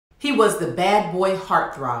He was the bad boy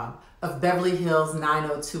heartthrob of Beverly Hills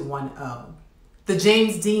 90210. The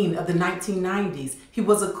James Dean of the 1990s. He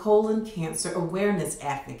was a colon cancer awareness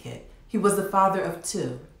advocate. He was the father of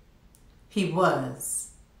two. He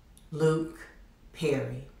was Luke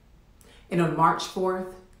Perry. And on March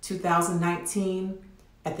 4th, 2019,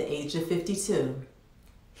 at the age of 52,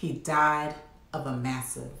 he died of a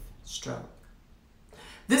massive stroke.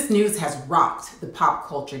 This news has rocked the pop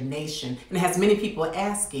culture nation and has many people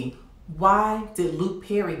asking, why did Luke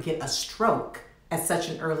Perry get a stroke at such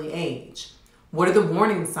an early age? What are the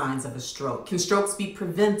warning signs of a stroke? Can strokes be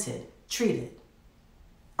prevented, treated?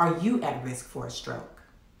 Are you at risk for a stroke?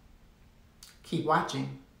 Keep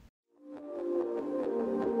watching.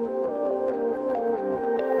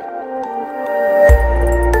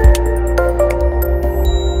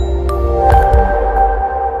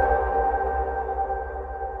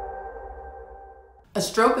 A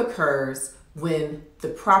stroke occurs when the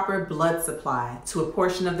proper blood supply to a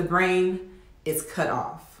portion of the brain is cut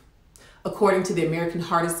off. According to the American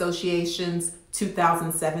Heart Association's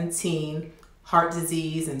 2017 Heart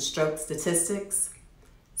Disease and Stroke Statistics,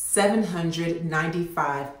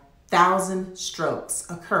 795,000 strokes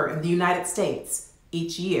occur in the United States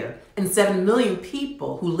each year, and 7 million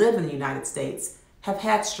people who live in the United States have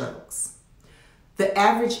had strokes. The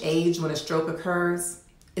average age when a stroke occurs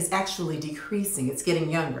is actually decreasing. It's getting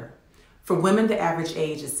younger. For women, the average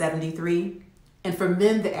age is 73, and for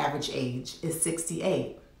men, the average age is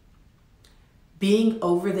 68. Being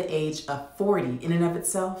over the age of 40 in and of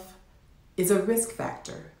itself is a risk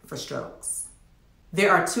factor for strokes.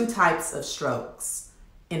 There are two types of strokes,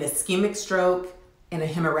 an ischemic stroke and a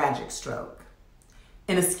hemorrhagic stroke.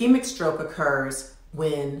 An ischemic stroke occurs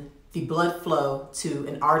when the blood flow to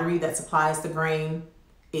an artery that supplies the brain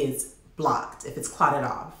is blocked, if it's clotted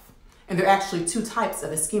off. And there are actually two types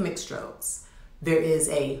of ischemic strokes. There is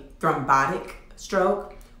a thrombotic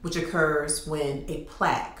stroke, which occurs when a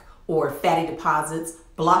plaque or fatty deposits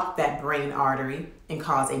block that brain artery and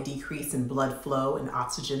cause a decrease in blood flow and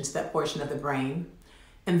oxygen to that portion of the brain.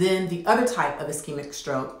 And then the other type of ischemic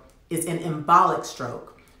stroke is an embolic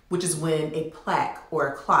stroke, which is when a plaque or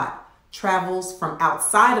a clot travels from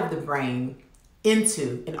outside of the brain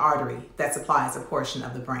into an artery that supplies a portion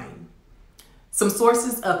of the brain. Some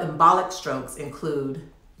sources of embolic strokes include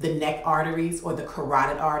the neck arteries or the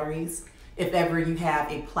carotid arteries. If ever you have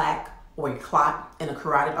a plaque or a clot in a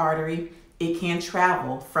carotid artery, it can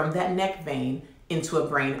travel from that neck vein into a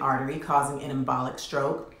brain artery, causing an embolic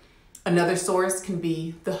stroke. Another source can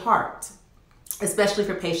be the heart, especially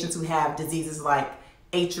for patients who have diseases like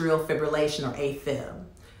atrial fibrillation or AFib.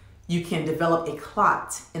 You can develop a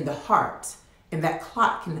clot in the heart, and that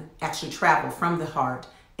clot can actually travel from the heart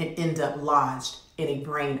and end up lodged in a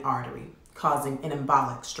brain artery, causing an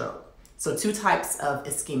embolic stroke. So two types of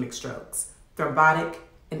ischemic strokes, thrombotic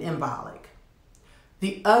and embolic.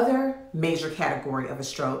 The other major category of a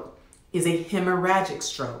stroke is a hemorrhagic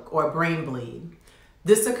stroke or a brain bleed.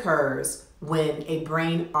 This occurs when a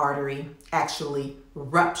brain artery actually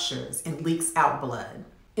ruptures and leaks out blood.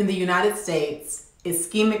 In the United States,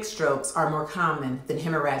 ischemic strokes are more common than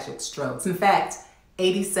hemorrhagic strokes. In fact,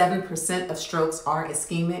 87% of strokes are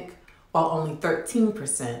ischemic, while only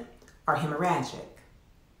 13% are hemorrhagic.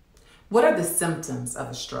 What are the symptoms of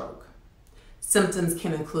a stroke? Symptoms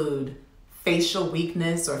can include facial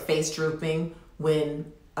weakness or face drooping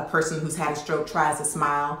when a person who's had a stroke tries to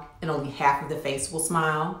smile and only half of the face will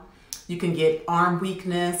smile. You can get arm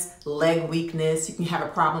weakness, leg weakness. You can have a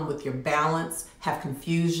problem with your balance, have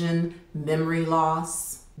confusion, memory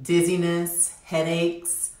loss, dizziness,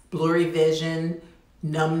 headaches, blurry vision,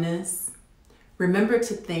 numbness. Remember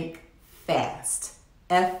to think fast,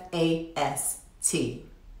 F-A-S-T.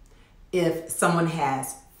 If someone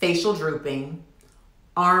has facial drooping,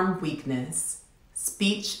 arm weakness,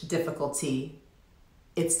 speech difficulty,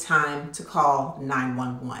 it's time to call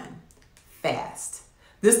 911. Fast.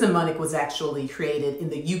 This mnemonic was actually created in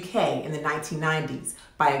the UK in the 1990s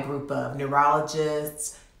by a group of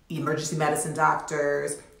neurologists, emergency medicine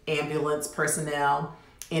doctors, ambulance personnel,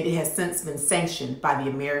 and it has since been sanctioned by the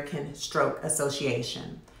American Stroke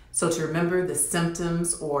Association. So to remember the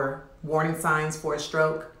symptoms or warning signs for a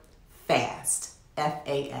stroke, FAST,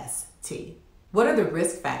 F-A-S-T. What are the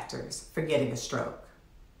risk factors for getting a stroke?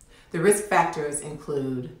 The risk factors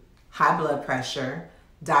include high blood pressure,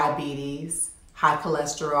 diabetes, high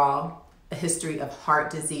cholesterol, a history of heart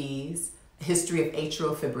disease, a history of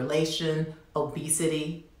atrial fibrillation,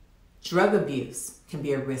 obesity. Drug abuse can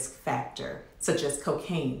be a risk factor, such as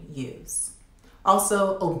cocaine use.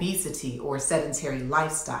 Also, obesity or sedentary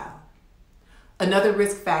lifestyle. Another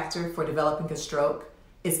risk factor for developing a stroke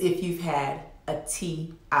is if you've had a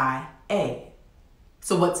TIA.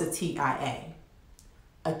 So what's a TIA?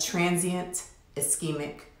 A transient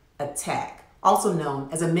ischemic attack, also known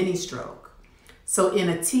as a mini stroke. So in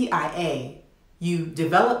a TIA, you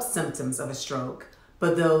develop symptoms of a stroke,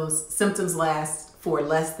 but those symptoms last for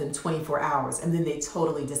less than 24 hours and then they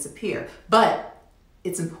totally disappear. But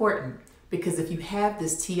it's important because if you have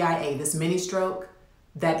this TIA, this mini stroke,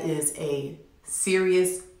 that is a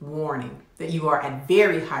serious warning that you are at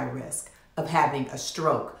very high risk of having a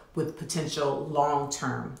stroke with potential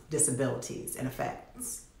long-term disabilities and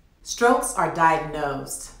effects. Strokes are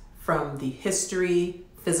diagnosed from the history,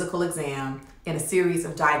 physical exam, and a series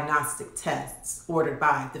of diagnostic tests ordered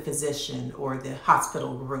by the physician or the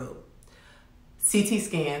hospital group. CT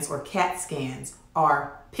scans or CAT scans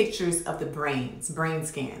are pictures of the brain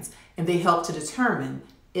scans, and they help to determine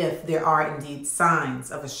if there are indeed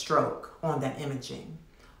signs of a stroke on that imaging.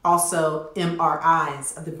 Also,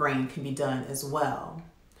 MRIs of the brain can be done as well.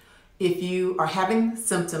 If you are having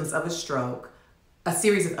symptoms of a stroke, a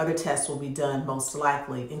series of other tests will be done most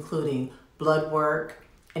likely, including blood work,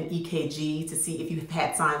 an EKG to see if you've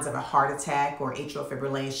had signs of a heart attack or atrial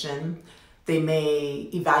fibrillation. They may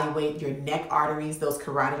evaluate your neck arteries, those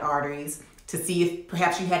carotid arteries, to see if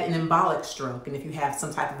perhaps you had an embolic stroke and if you have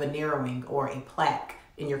some type of a narrowing or a plaque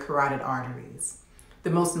in your carotid arteries. The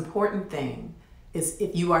most important thing is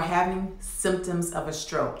if you are having symptoms of a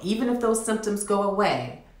stroke, even if those symptoms go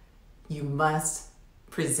away, you must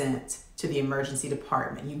present to the emergency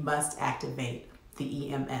department. You must activate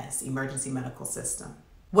the EMS, emergency medical system.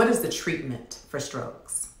 What is the treatment for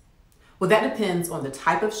strokes? Well, that depends on the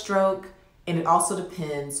type of stroke, and it also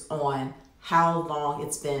depends on how long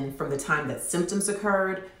it's been from the time that symptoms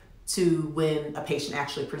occurred to when a patient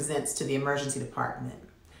actually presents to the emergency department.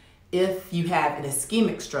 If you have an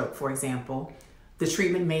ischemic stroke, for example, the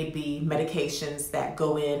treatment may be medications that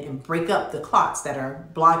go in and break up the clots that are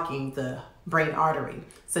blocking the brain artery,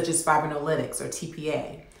 such as fibrinolytics or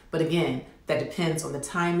TPA. But again, that depends on the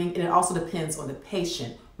timing, and it also depends on the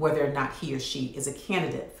patient, whether or not he or she is a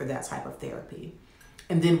candidate for that type of therapy.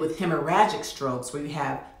 And then with hemorrhagic strokes, where you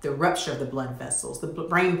have the rupture of the blood vessels, the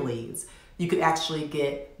brain bleeds, you could actually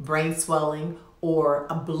get brain swelling or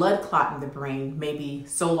a blood clot in the brain may be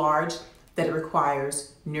so large that it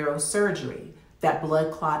requires neurosurgery. That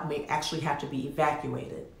blood clot may actually have to be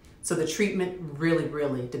evacuated. So the treatment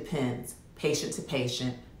really depends patient to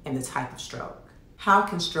patient and the type of stroke. How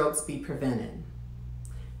can strokes be prevented?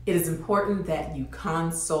 It is important that you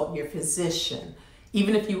consult your physician.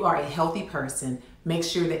 Even if you are a healthy person, make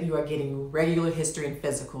sure that you are getting regular history and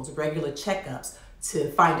physicals, regular checkups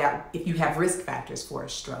to find out if you have risk factors for a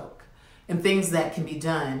stroke. And things that can be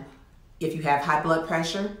done if you have high blood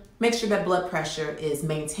pressure, make sure that blood pressure is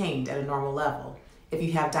maintained at a normal level. If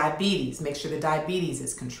you have diabetes, make sure the diabetes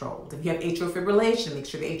is controlled. If you have atrial fibrillation, make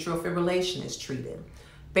sure the atrial fibrillation is treated.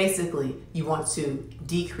 Basically, you want to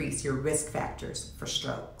decrease your risk factors for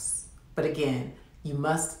strokes. But again, you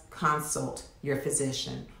must consult your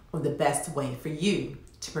physician on the best way for you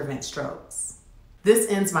to prevent strokes. This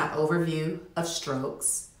ends my overview of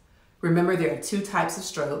strokes. Remember, there are two types of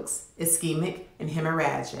strokes, ischemic and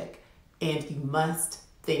hemorrhagic, and you must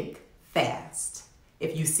think fast.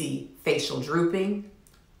 If you see facial drooping,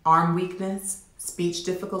 arm weakness, speech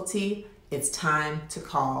difficulty, it's time to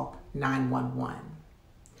call 911.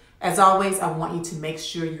 As always, I want you to make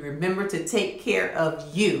sure you remember to take care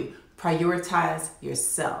of you. Prioritize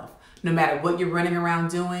yourself. No matter what you're running around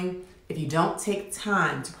doing, if you don't take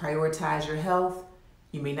time to prioritize your health,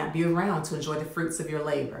 you may not be around to enjoy the fruits of your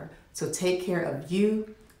labor. So take care of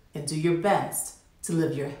you and do your best to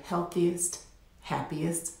live your healthiest,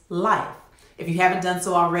 happiest life. If you haven't done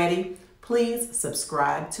so already, please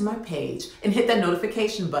subscribe to my page and hit that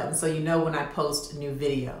notification button so you know when I post new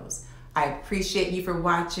videos. I appreciate you for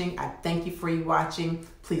watching. I thank you for you watching.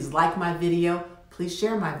 Please like my video. Please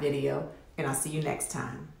share my video, and I'll see you next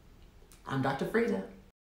time. I'm Dr. Frita.